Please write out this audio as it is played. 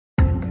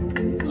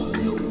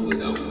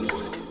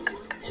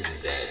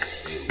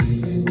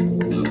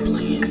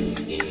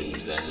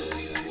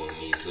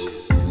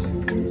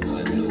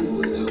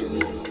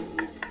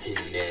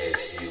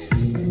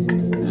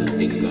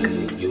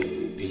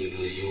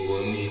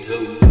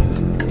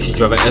She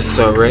drive a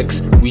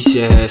SRX, we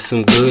should have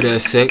some good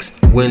ass sex.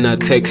 When I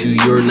text you,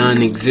 you're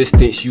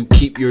non-existent. You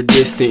keep your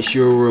distance,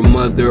 you're a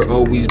mother,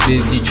 always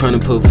busy trying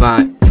to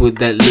provide for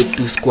that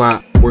little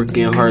squad.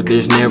 Working hard,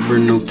 there's never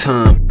no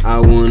time. I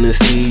wanna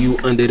see you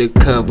under the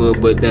cover,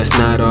 but that's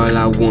not all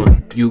I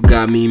want. You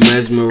got me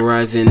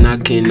mesmerizing, I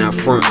cannot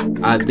front.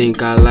 I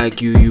think I like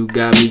you, you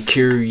got me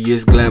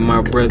curious. Glad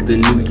my brother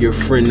knew your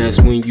friend, that's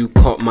when you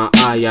caught my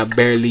eye. I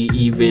barely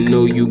even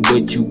know you,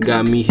 but you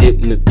got me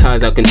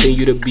hypnotized. I'll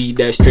continue to be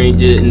that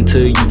stranger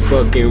until you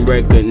fucking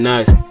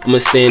recognize I'm a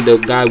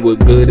stand-up guy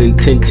with good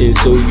intentions,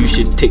 so you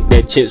should take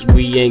that chance.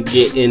 We ain't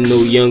getting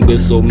no younger,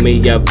 so may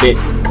I vent.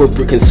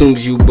 Corporate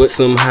consumes you, but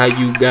somehow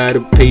you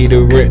gotta pay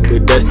the rent,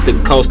 but that's the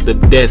cost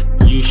of death.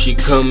 You should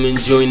come and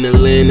join the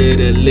land of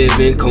the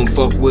living. Come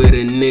fuck with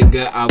a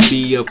nigga, I'll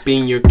be up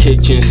in your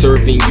kitchen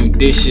serving you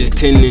dishes,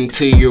 tending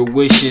to your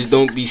wishes.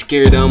 Don't be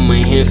scared, I'm a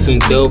handsome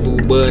devil,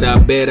 but I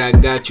bet I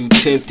got you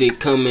tempted.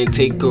 Come and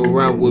take a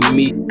ride with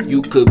me,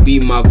 you could be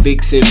my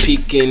vixen.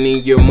 Peeking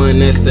in your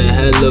mind, that's a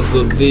hell of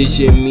a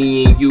vision.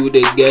 Me and you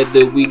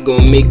together, we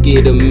gon' make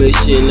it a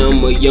mission.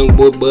 I'm a young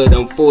boy, but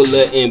I'm full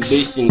of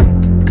ambition.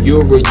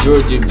 You're a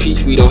Georgia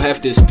peach, we don't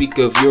have to speak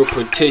of your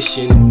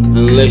petition.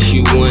 Unless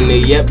you wanna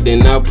yep,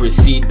 then I'll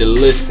proceed to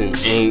listen.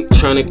 Ain't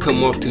tryna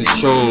come off too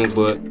strong,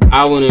 but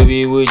I wanna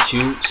be with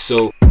you,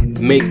 so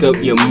make up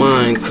your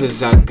mind,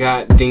 cause I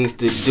got things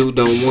to do.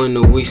 Don't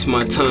wanna waste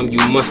my time, you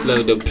must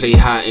love to play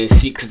hide and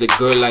seek, cause a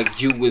girl like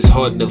you is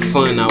hard to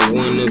find. I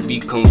wanna be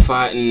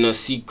confiding our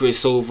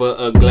secrets over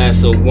a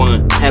glass of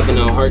wine. Having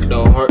a heart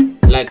to heart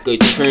like a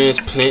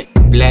transplant.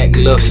 Black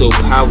love so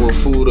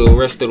powerful, the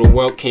rest of the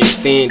world can't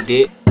stand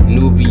it.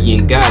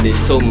 Nubian goddess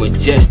so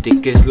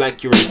majestic, it's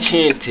like you're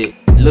enchanted.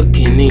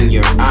 Looking in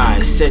your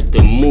eyes, set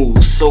the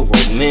mood so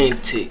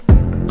romantic.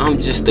 I'm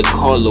just a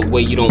call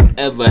away, you don't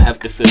ever have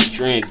to feel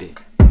stranded.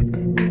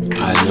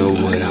 I know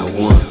what I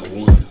want,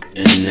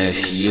 and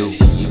that's you.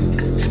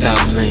 Stop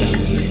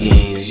playing these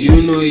games,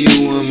 you know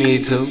you want me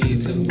to.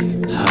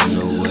 I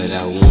know what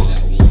I want,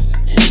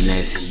 and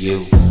that's you.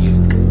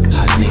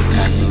 I think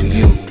I know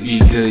you,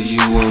 because you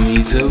want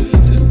me to.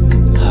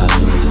 I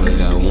know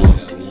what I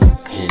want,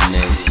 and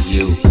that's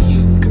you.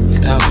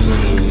 Stop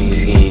playing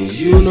these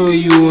games, you know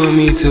you want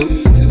me to.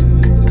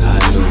 I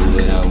know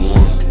what I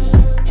want,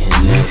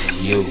 and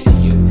that's you.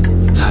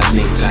 I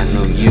think I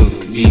know you,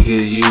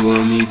 because you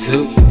want me to.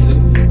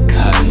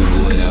 I know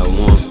what I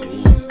want,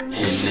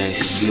 and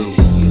that's you.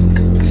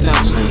 Stop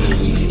playing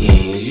these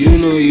games, you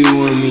know you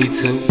want me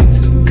to.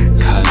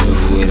 I know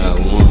what I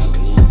want,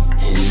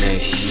 and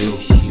that's you.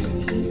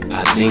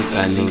 I think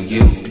I know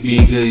you,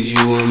 because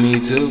you want me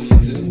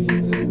to.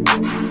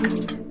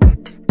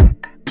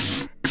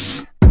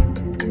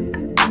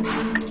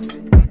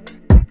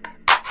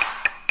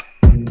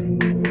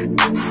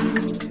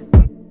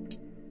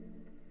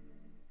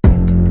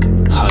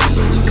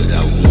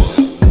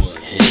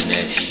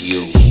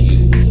 You.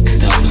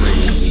 Stop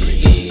playing these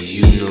games,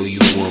 you know you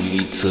want me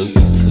to.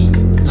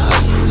 I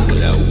know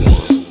what I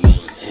want,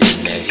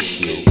 and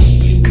that's you.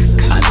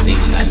 I think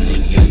I know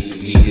you,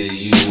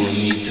 because you want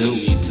me to.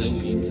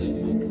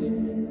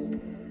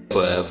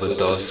 Forever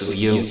thoughts of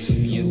you.